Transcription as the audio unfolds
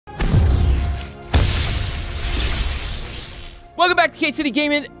Welcome back to KidCity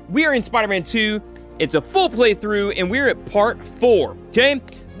Gaming. We are in Spider-Man 2. It's a full playthrough, and we're at part 4, okay?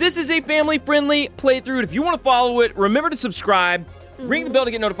 This is a family-friendly playthrough. If you want to follow it, remember to subscribe, ring the bell to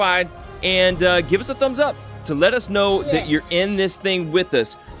get notified, and give us a thumbs up to let us know that you're in this thing with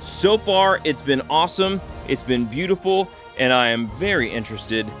us. So far, it's been awesome. It's been beautiful, and I am very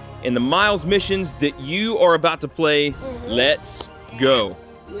interested in the Miles missions that you are about to play. Let's go.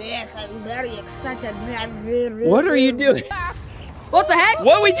 Yes, I'm very excited. What are you doing? What the heck?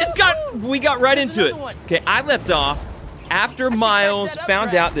 What we got right into it. Okay, I left off after Miles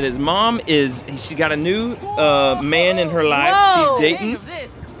found out that his mom she got a new man in her life. Whoa. She's dating.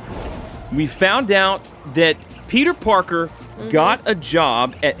 We found out that Peter Parker got a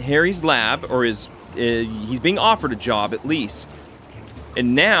job at Harry's lab, or he's being offered a job at least.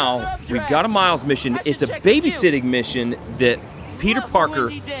 And now we've got a Miles mission. It's a babysitting mission that Peter Parker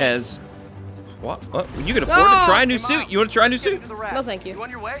has. What? You can afford to try a new suit. You want to try a new suit? No, thank you. You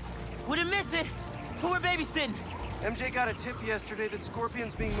on your way? Would have missed it. Who we're babysitting? MJ got a tip yesterday that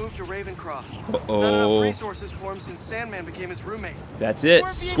Scorpion's being moved to Ravencroft. Uh-oh. Not enough resources for him since Sandman became his roommate. That's it.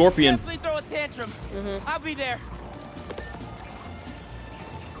 Scorpion. Definitely throw a tantrum. I'll be there.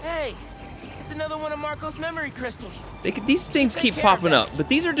 Hey, it's another one of Marco's memory crystals. These things keep popping up, but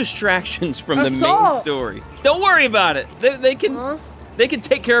these are distractions from the main story. Don't worry about it. They can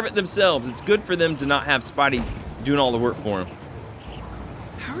take care of it themselves. It's good for them to not have Spidey doing all the work for them.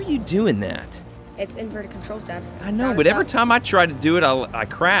 How are you doing that? It's inverted controls, Dad. I know, but every time I try to do it, I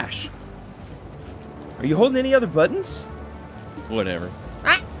crash. Are you holding any other buttons? Whatever.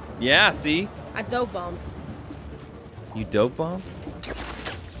 Ah! Yeah, see? I dope bomb. You dope bomb?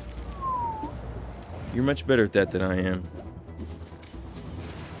 You're much better at that than I am.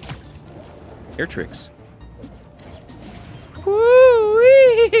 Air tricks.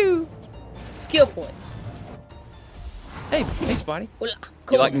 Woo-wee! Skill points. Hey, Spidey. Hola.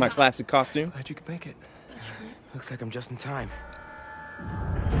 You like my classic costume? Glad you could make it. Looks like I'm just in time.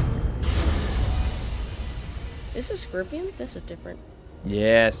 This is Scorpion? This is different.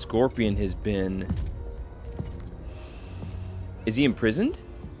 Yeah, Scorpion has been... Is he imprisoned?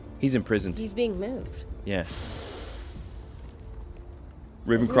 He's imprisoned. He's being moved. Yeah.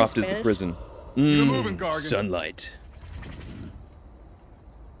 Ravencroft is the prison. moving, Gargan. Sunlight.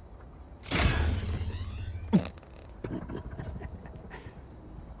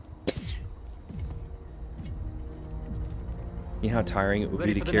 You know how tiring it would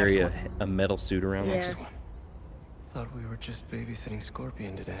be to carry a metal suit around? Yeah. Next one. Thought we were just babysitting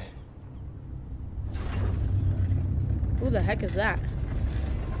Scorpion today. Who the heck is that?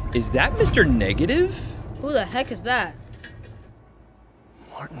 Is that Mr. Negative? Who the heck is that?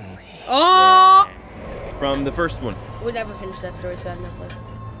 Martin Lee. Oh! From the first one. We never finished that story, so I have no clue.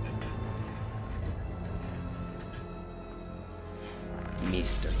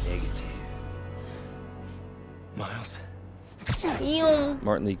 Mr. Negative. Miles.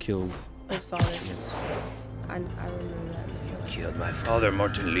 Martin Lee killed His father. Yes. I remember that. Killed my father,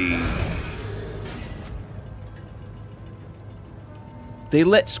 Martin Lee. They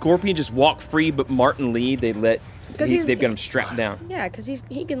let Scorpion just walk free, but Martin Lee, they've got him strapped down. Yeah, because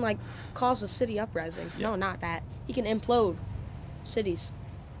he can, like, cause a city uprising. Yep. No, not that. He can implode cities.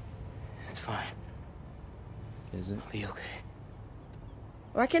 It's fine. Is it? I'll be okay.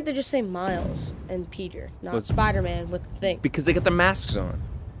 Why can't they just say Miles and Peter, not Well, Spider-Man with the thing? Because they got the masks on.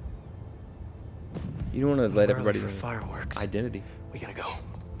 You don't want to let everybody for know fireworks. identity. We gotta go.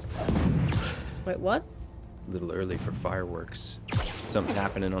 Wait, what? A little early for fireworks. Something's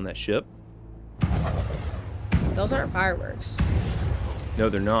happening on that ship. Those aren't fireworks. No,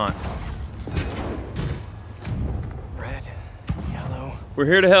 they're not. Red, yellow. We're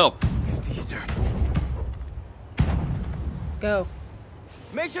here to help. If these are... Go.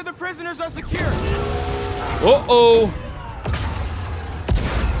 Make sure the prisoners are secure. Uh-oh.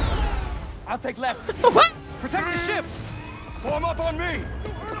 I'll take left. What? Protect the ship. Form up on me!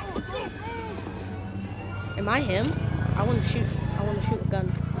 Am I him? I want to shoot. I want to shoot a gun.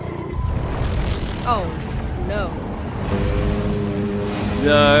 Oh, no.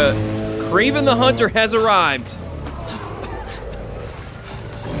 The Craven the Hunter has arrived.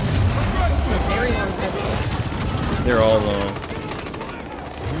 This is a very long cutscene. They're all long.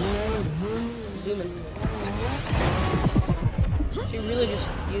 Zoom in. She really just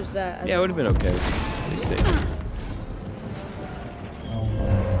used that as Yeah, it would have been okay if they stayed.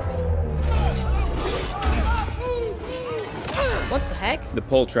 What the heck? The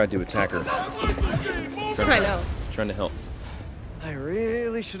pole tried to attack her. I know. Trying to help. I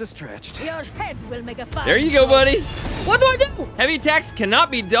really should have stretched. Your head will make a fire. There you go, buddy. What do I do? Heavy attacks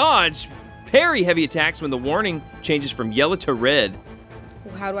cannot be dodged. Parry heavy attacks when the warning changes from yellow to red.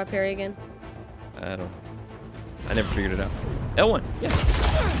 How do I parry again? I never figured it out. L1, yeah.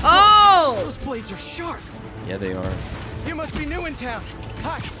 Oh! Those blades are sharp. Yeah, they are. You must be new in town.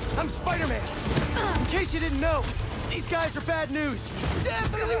 Hi, I'm Spider-Man. In case you didn't know, these guys are bad news.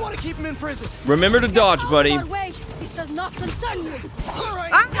 Definitely want to keep them in prison. Remember to dodge, buddy. Wait, this does not concern you. All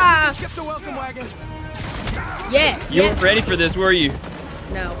right, skip the welcome wagon. Yes. You weren't ready for this, were you?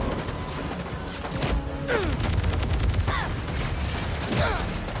 No.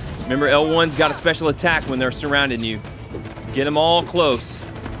 Remember, L1's got a special attack when they're surrounding you. Get them all close.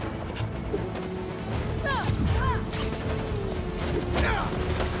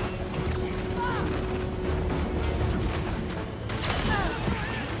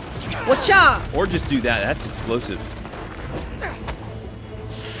 Whatcha? Or just do that. That's explosive.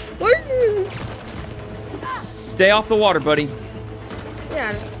 Stay off the water, buddy. Yeah,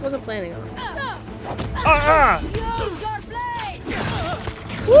 I just wasn't planning on it. Use your blade.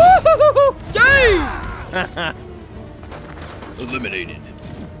 Woo! Eliminated.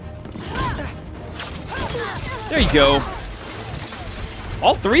 There you go.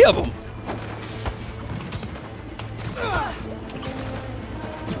 All three of them.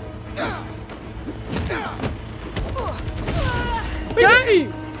 Yay!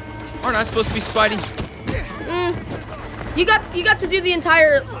 Aren't I supposed to be Spidey? You got to do the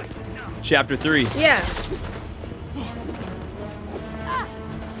entire. Chapter 3. Yeah.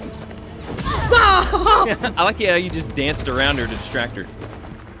 I like how you just danced around her to distract her.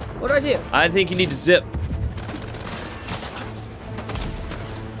 What do I do? I think you need to zip.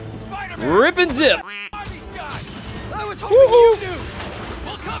 Rip and zip. These guys. I was hoping you knew.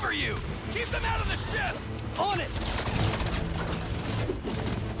 We'll cover you. Keep them out of the ship. On it.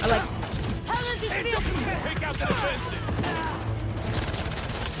 I like. How does it feel? Take out the defenses.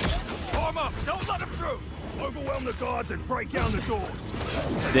 Form up. Don't let them through. Overwhelm the guards and break down the doors.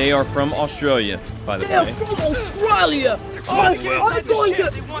 They are from Australia, by the way. From Australia. I'm going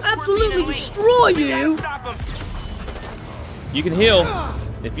to absolutely destroy you. Stop them. You can heal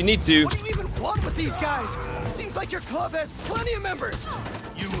if you need to. What do you even want with these guys? Seems like your club has plenty of members.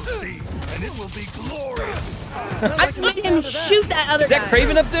 You will see, and it will be glorious. I made him shoot that other Is that guy.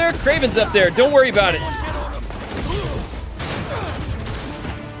 Craven up there? Craven's up there. Don't worry about it.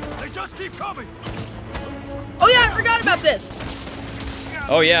 They just keep coming. Oh yeah, I forgot about this.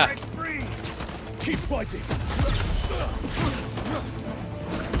 Oh, yeah. Keep fighting.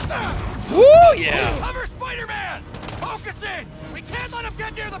 Woo, yeah. Cover Spider-Man. Focus in. We can't let him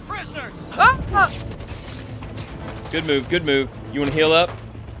get near the prisoners. Good move, good move. You want to heal up?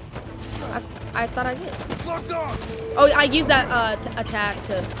 I thought I did. Locked on. Oh, I used that attack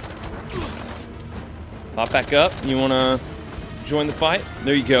to. Pop back up. You want to join the fight?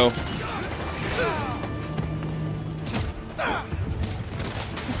 There you go.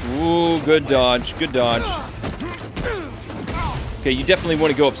 Ooh, good dodge, good dodge. Okay, you definitely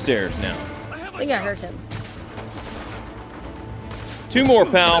want to go upstairs now. I think I hurt him. 2 more,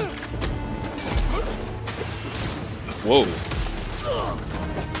 pal. Whoa.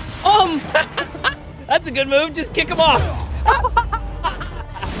 That's a good move. Just kick him off.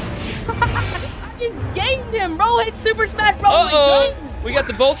 I just gamed him, bro. Hit Super Smash Bros. Uh-oh. We got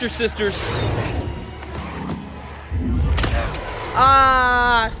the Vulture Sisters.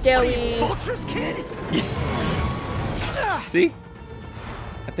 Ah, Skelly. Vultures, kid. See?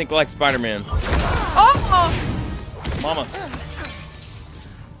 I think like Spider-Man. Oh! Mama.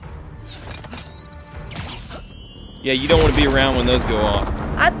 Yeah, you don't want to be around when those go off.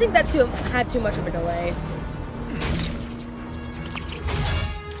 I think that had too much of a delay.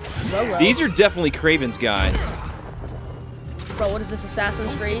 Well. These are definitely Craven's guys. Bro, what is this,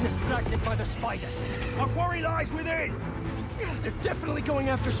 Assassin's Creed? Distracted by the spiders. Our worry lies within. They're definitely going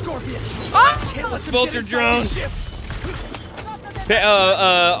after Scorpion. Oh! Can't let them Vulture get inside the drones. ship.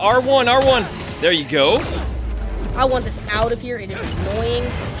 R1. There you go. I want this out of here. It is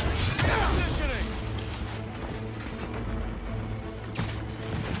annoying.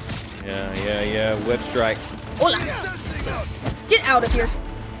 Yeah. Web strike. Hola. Get out of here.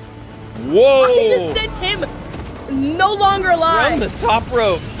 Whoa! I just sent him no longer From alive. the top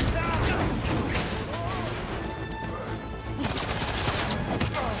rope.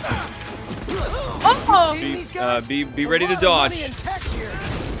 Oh! Be ready to dodge.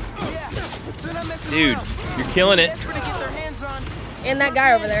 Dude, you're killing it. And that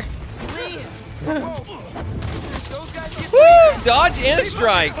guy over there. Woo! Dodge and a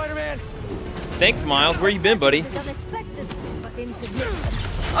strike. Thanks, Miles. Where you been, buddy? It's unexpected, but insignificant.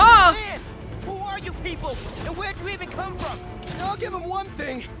 Oh! Man, who are you people? And where'd you even come from? I'll give them one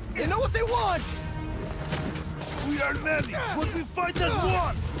thing. They know what they want. We are many, but we fight as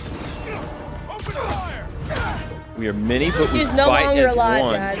one. Open fire. We are many, but we He's no fight longer as alive,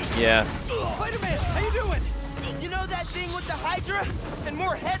 one. Dad. Yeah. Spider-Man, how you doing? You know that thing with the Hydra and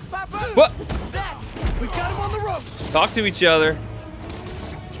more heads pop up? What? That. We got him on the ropes. Talk to each other.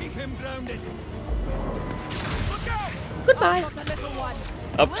 Keep him grounded. Goodbye.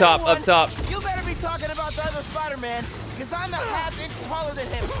 Up top, up top. You better be talking about the other Spider-Man, because I'm a half-inch taller than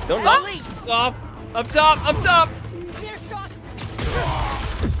him. Don't At knock least. off. Up top, up top. Clear shot.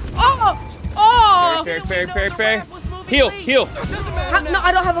 Oh! Oh! Fair. Heal. Doesn't matter now. No,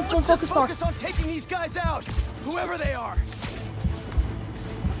 I don't have a full Let's just focus bar. focus on taking these guys out, whoever they are.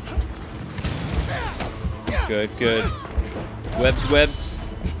 Good. Webs.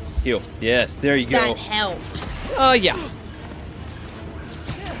 Heal. Yes, there you go. That helped. Yeah.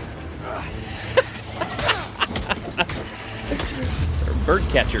 Bird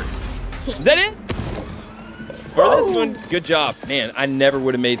catcher. Is that it? For this one, good job. Man, I never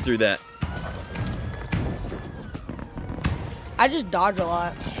would have made through that. I just dodge a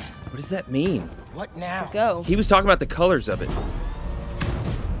lot. What does that mean? What now? Go. He was talking about the colors of it.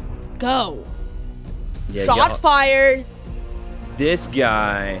 Go. Yeah, Shots fired. This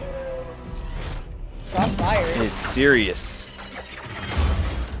guy Shots fired. is serious.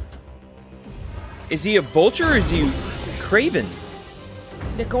 Is he a vulture or is he Craven?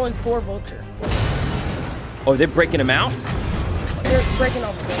 They're going for Vulture. Oh, they're breaking him out? They're breaking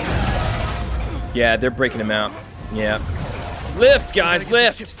all the games. Yeah, they're breaking him out. Yeah. Lift, guys, Gotta get the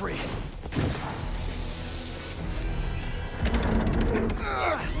lift. ship free.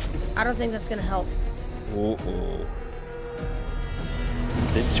 I don't think that's gonna help. Uh-oh.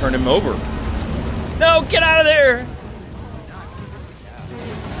 They turn him over. No, get out of there!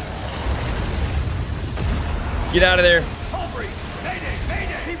 Get out of there.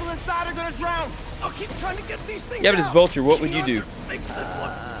 People inside are gonna drown. I'll keep trying to get these things Yeah, but as out. Vulture, what would you do? Makes this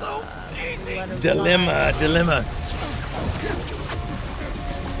look so easy. Dilemma.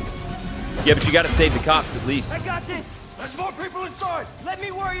 Yeah, but you gotta save the cops at least. I got this. There's more people inside. Let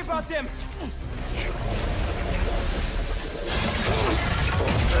me worry about them.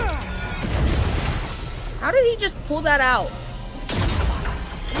 How did he just pull that out?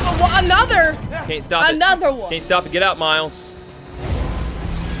 Oh, well, another! Can't stop it. Another one. Can't stop it. Get out, Miles.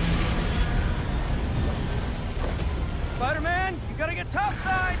 Spider-Man, you gotta get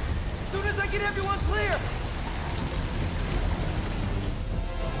topside. As soon as I get everyone clear.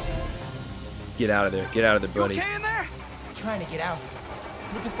 Get out of there. Get out of there, You buddy. okay in there? Trying to get out.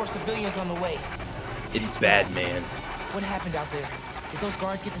 Looking for civilians on the way. It's bad, man. What happened out there? Did those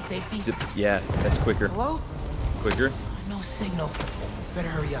guards get to safety? Zip. Yeah, that's quicker. Hello? Quicker. No signal. Better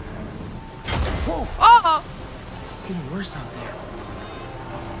hurry up. Oh! It's getting worse out there.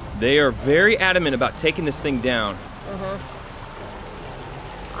 They are very adamant about taking this thing down.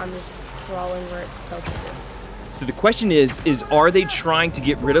 I'm just crawling where it tells me to. So the question is are they trying to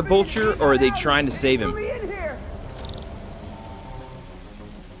get rid of Vulture or are they trying to save him?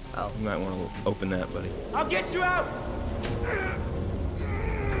 Oh. You might want to open that, buddy. I'll get you out.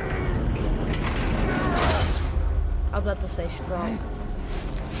 I was about to say strong.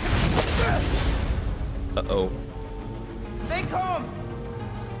 Uh-oh. Stay calm.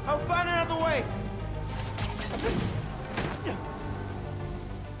 I'll find another way.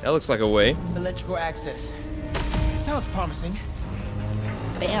 That looks like a way. Electrical access. Sounds promising.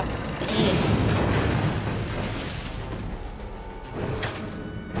 Spam. Spam.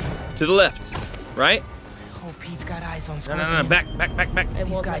 To the left, right? Oh, Pete's got eyes on No, Scorpion. no, back. It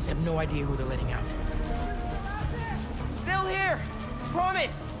These won't guys let- have no idea who they're letting out. Still here.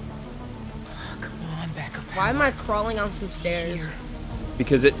 Promise. Come on, back up. Why am I crawling on some stairs? Here.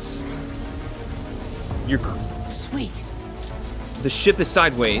 Because it's... Sweet. The ship is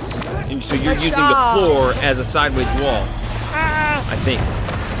sideways, and so you're Good using job. the floor as a sideways wall. I think.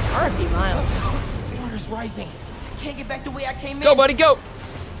 R.I.P. Miles. Water's rising. Can't get back the way I came in. Go, buddy, go!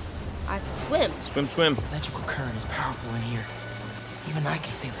 I have to swim. Swim. Electrical current is powerful in here. Even I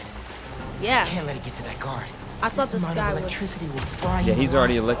can feel it. Yeah. Can't let it get to that guard. I thought this amount guy of was. electricity will fry Yeah, him he's alive.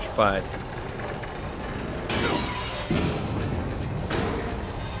 already electrified.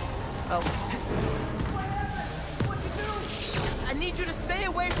 Oh. I need you to stay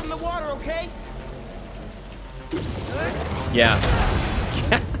away from the water, okay? Yeah.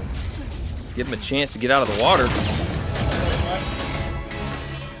 Give him a chance to get out of the water.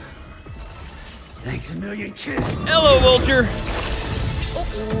 Thanks a million, kid. Hello, Vulture.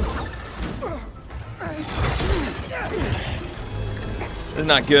 This is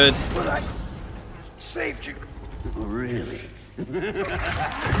not good. Saved you. Oh, really?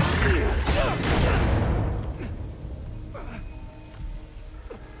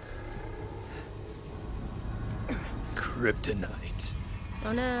 Kryptonite.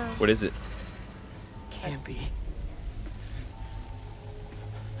 Oh no. What is it? Can't be.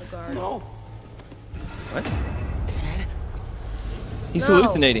 The guard. No. What? He's No.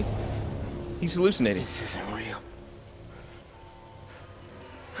 hallucinating. He's hallucinating. This isn't real.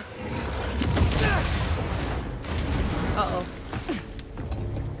 Uh-oh.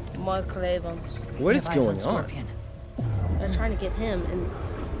 More Clavons. What is going on? They're trying to get him and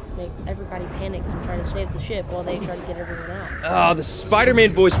make everybody panic and try to save the ship while they try to get everyone out. Oh, the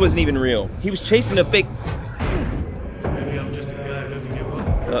Spider-Man voice wasn't even real. He was chasing a fake. Maybe I'm just a guy who doesn't give up.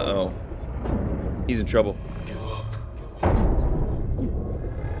 Uh-oh. He's in trouble. Give up.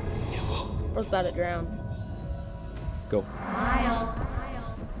 Give up. Bro's about to drown. Go.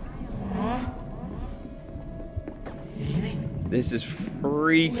 This is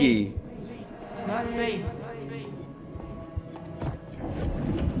freaky. It's not safe.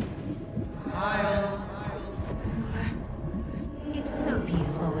 It's so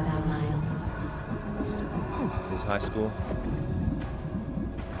peaceful without Miles. His high school.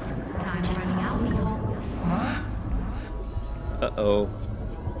 Time's running out, Leo. Uh-oh.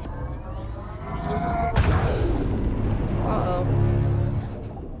 Uh-oh.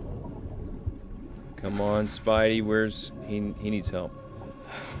 Come on, Spidey. Where's he needs help.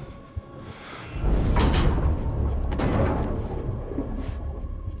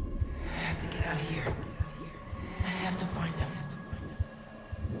 I have to get out of here. I have to find them.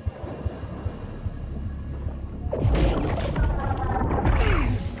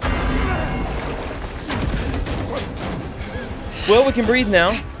 Well, we can breathe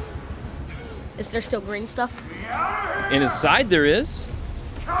now. Is there still green stuff? In his side there is.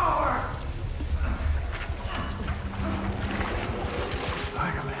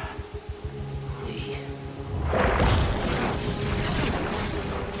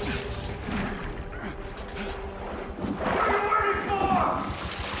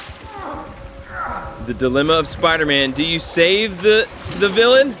 The dilemma of Spider-Man. Do you save the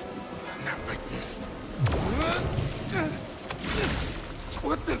villain? Not like this.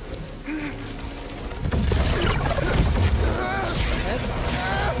 What the?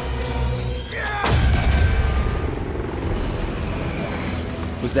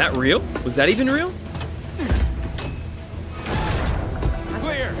 Was that real? Was that even real?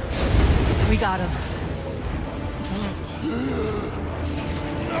 Clear. We got him.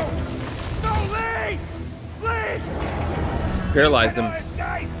 No, Lee! Lee! Paralyzed him.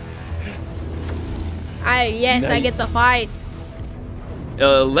 Escape! Yes, I Nice. get the fight.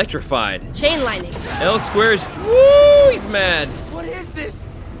 Electrified. Chain lightning. L squares. Woo! He's mad. What is this?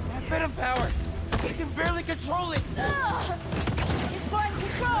 My venom power. I can barely control it. It's going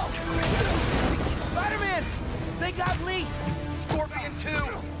control. Spider-Man! They got Lee! Scorpion 2!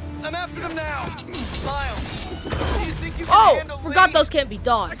 I'm after them now! Miles, do you think you can Oh, handle forgot Lee? those can't be I can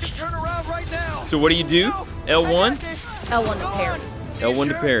dodged. turn around right now! So what do you do? No, I L1? got this. L1 to Go parry. on. L1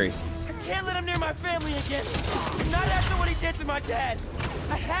 to sure? parry. I can't let him near my family again. Not after what he did to my dad.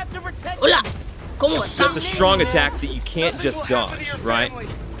 I have to protect Hola. him. Come on, That's stop the me. strong attack that you can't Nothing just will happen to dodge, your right? family.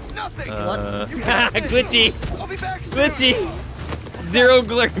 Nothing! Glitchy. I'll be back soon. Glitchy. Zero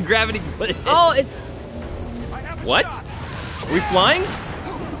gravity glitch. Oh, it's I have a What? shot. Are we flying?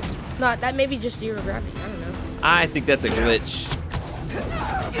 not. That may be just zero gravity. I don't know. I think that's a glitch.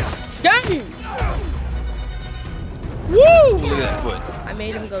 Dang! Woo! Look at that foot. I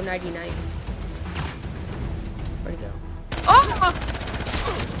made him go 99. Where'd he go? Oh!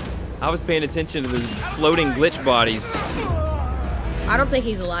 I was paying attention to the floating glitch bodies. I don't think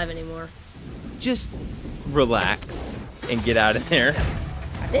he's alive anymore. Just relax and get out of there.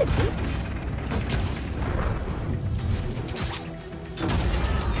 I did, see?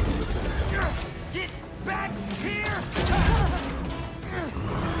 Get back here!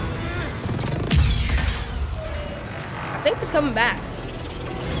 I think he's coming back.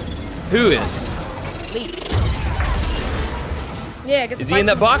 Who is? Lee. Yeah, get the Is he in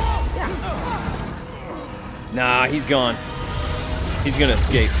that box? Yeah. Nah, he's gone. He's gonna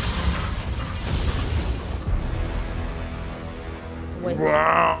escape. Wait.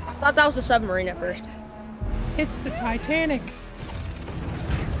 I thought that was a submarine at first. It's the Titanic.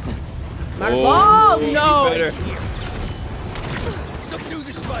 Oh, no! Better. Subdue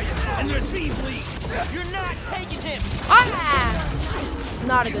the spider and their team lead. You're not taking him! Ah!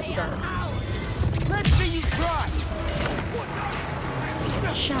 Not a good start. Let's see you try!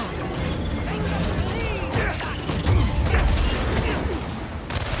 Shot.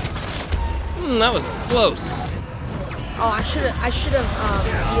 That was close. Oh, I should have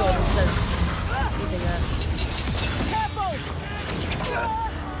healed instead of using that.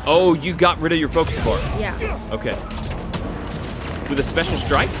 Oh, you got rid of your focus bar. Yeah. Okay. With a special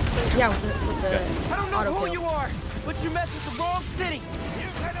strike? Yeah, with the I don't know auto who kill. you are, but you messed with the wrong city.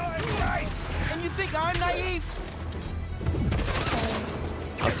 And you think I'm naive?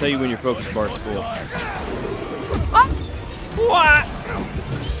 I'll tell you when your focus bar is full. Oh! What?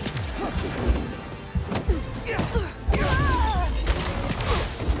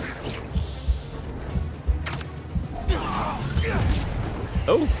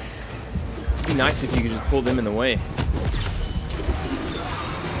 Oh. It'd be nice if you could just pull them in the way.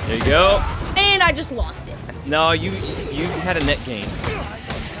 There you go. And I just lost it. No, you had a net gain.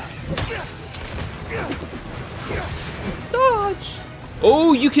 Dodge.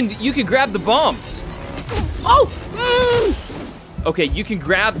 Oh, you can grab the bombs. Oh! Okay, you can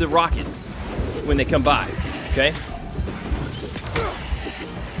grab the rockets when they come by. Okay.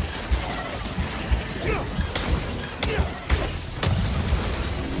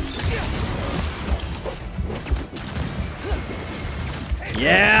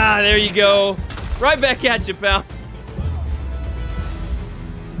 Yeah, there you go. Right back at you, pal.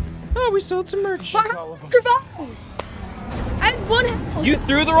 Oh, we sold some merch. I had one health. You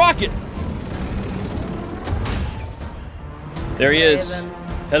threw the rocket. There he is. then.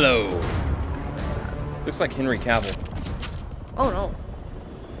 Hello. Looks like Henry Cavill. Oh no.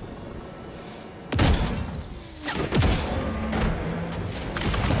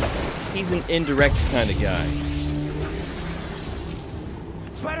 He's an indirect kind of guy.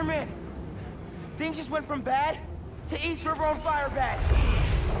 Spider-Man, things just went from bad to East River on fire bad.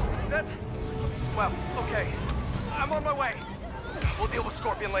 That's... Well, okay. I'm on my way. We'll deal with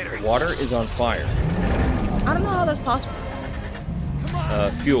Scorpion later. Water is on fire. I don't know how that's possible.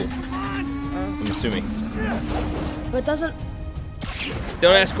 Fuel. I'm assuming. But it doesn't.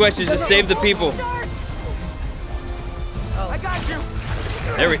 Don't ask questions, just save the people. I got you.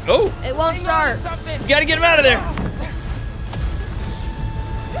 There we go. It won't start. You gotta get him out of there.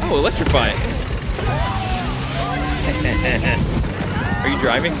 Oh, electrify it. Are you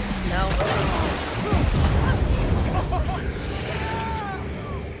driving? No.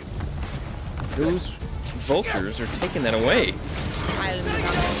 Those vultures are taking that away.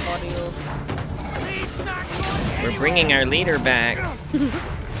 We're bringing our leader back.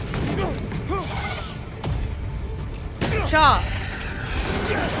 Chop.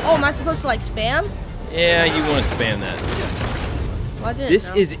 Oh, am I supposed to like spam? Yeah, you want to spam that. Well, I didn't This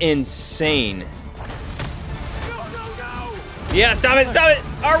know. is insane. Yeah, stop it, stop it!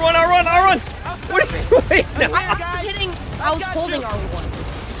 R1, R1, R1! What are you wait, no. I was hitting. I was holding R1.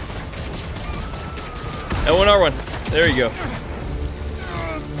 L1, R1. There you go.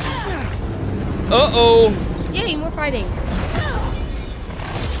 Uh-oh. Yay, we're fighting.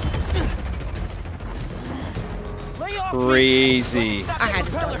 Crazy. I had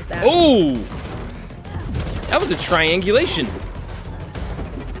to start with that. Oh! That was a triangulation.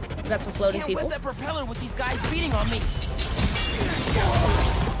 We got some floating Can't people. wet that propeller with these guys beating on me.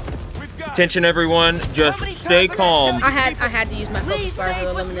 Attention, everyone. Just stay calm. I had to use my focus bar to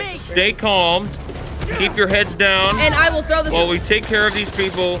eliminate this. Stay calm. Keep your heads down. And I will throw this. While we take care of these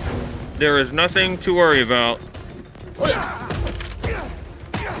people, there is nothing to worry about.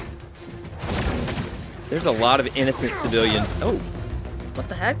 There's a lot of innocent civilians. Oh. What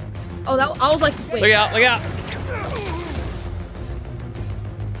the heck? Oh, that I was like, wait. Look out, look out.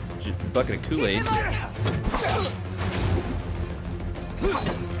 Just a bucket of Kool-Aid. I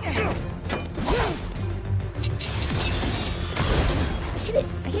hit it.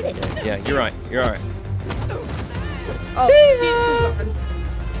 Yeah, you're right. You're all right. Oh, he's gone.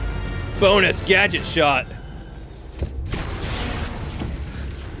 Bonus gadget shot.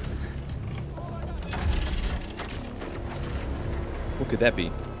 What could that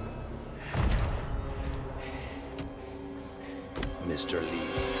be? Mr. Lee.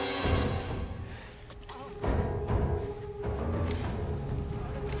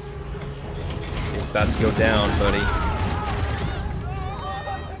 It's about to go down, buddy.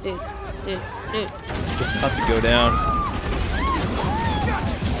 Dude. It's about to go down.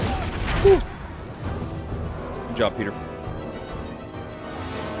 Whew. Good job, Peter.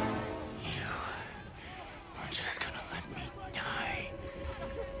 Just gonna let me die.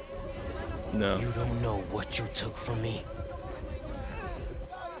 No. You don't know what you took from me.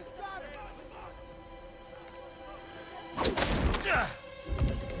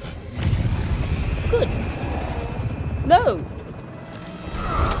 Good. No.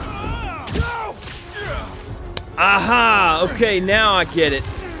 Aha! Okay, now I get it.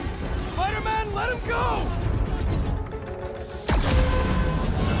 Spider-Man, let him go!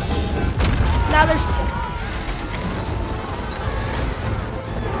 Yeah, there's...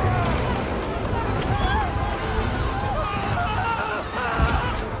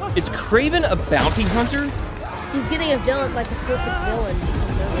 Is Craven a bounty hunter? He's getting a villain, like a perfect villain.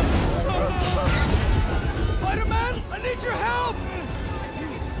 Spider-Man, I need your help!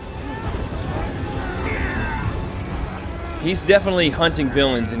 He's definitely hunting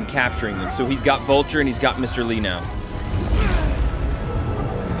villains and capturing them. So he's got Vulture and he's got Mr. Lee now.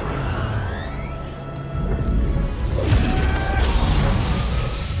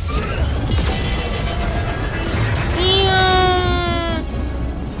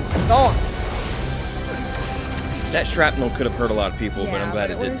 Gone. That shrapnel could have hurt a lot of people, but I'm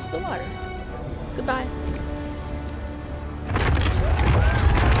glad it did. Where's the water? Goodbye.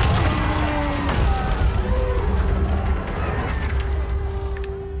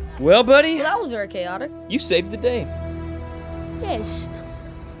 Well, buddy, Well, that was very chaotic. you saved the day. Yes.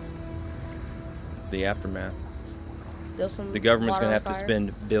 The aftermath. Still some The government's water gonna on have to fire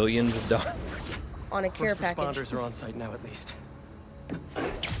spend billions of dollars. on a care First package. responders are on site now, at least.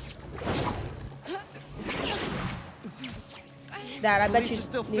 That I bet Police you are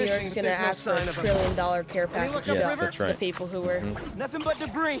still New fishing, York's but gonna there's no ask for a sign of 'em. $1 trillion care package look to up Yes, river? that's the right. people who were. Nothing but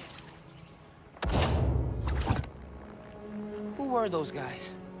debris. Who were those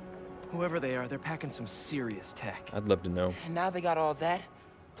guys? Whoever they are, they're packing some serious tech. I'd love to know. And now they got all that,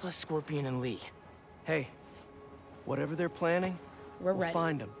 plus Scorpion and Lee. Hey, whatever they're planning, We're we'll ready.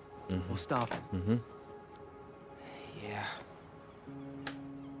 find them. We'll stop them. Yeah.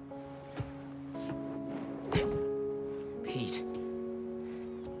 Pete.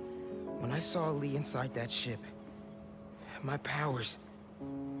 When I saw Lee inside that ship, my powers,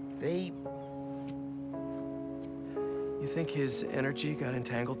 they... You think his energy got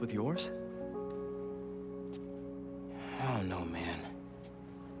entangled with yours? I don't know, man.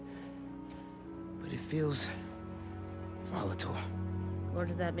 But it feels volatile. What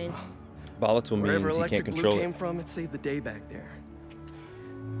does that mean? Volatile Wherever means you Electric can't Blue control came it. from, it saved the day back there.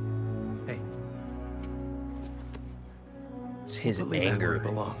 Hey, It's his put Lee back where he anger.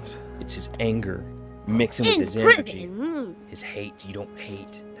 belongs. It's his anger mixing with In his energy. prison. His hate. You don't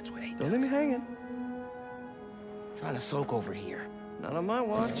hate. That's what hate Don't leave does. me hanging. Trying to soak over here. Not on my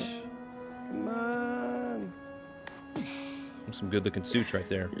watch. Come on. Some good looking suits right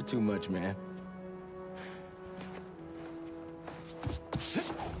there. You're too much, man.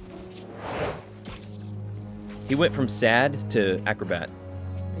 He went from sad to acrobat.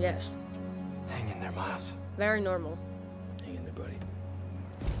 Yes. Hang in there, Miles. Very normal. Hang in there, buddy.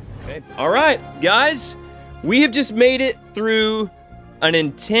 Okay. All right, guys. We have just made it through an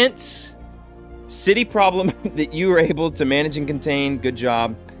intense city problem that you were able to manage and contain. Good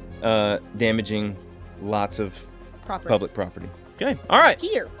job. Damaging lots of Proper. public property. Okay. All right.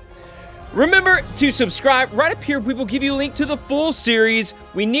 Here. Remember to subscribe. Right up here, we will give you a link to the full series.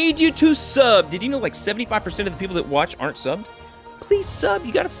 We need you to sub. Did you know like 75% of the people that watch aren't subbed? Please sub.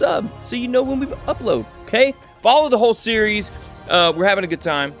 You got to sub so you know when we upload, okay? Follow the whole series. We're having a good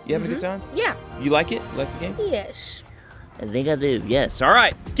time. You having a good time? Yeah. You like it? You like the game? Yes. I think I do, yes. All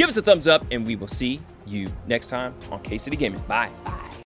right. Give us a thumbs up, and we will see you next time on KidCity Gaming. Bye. Bye.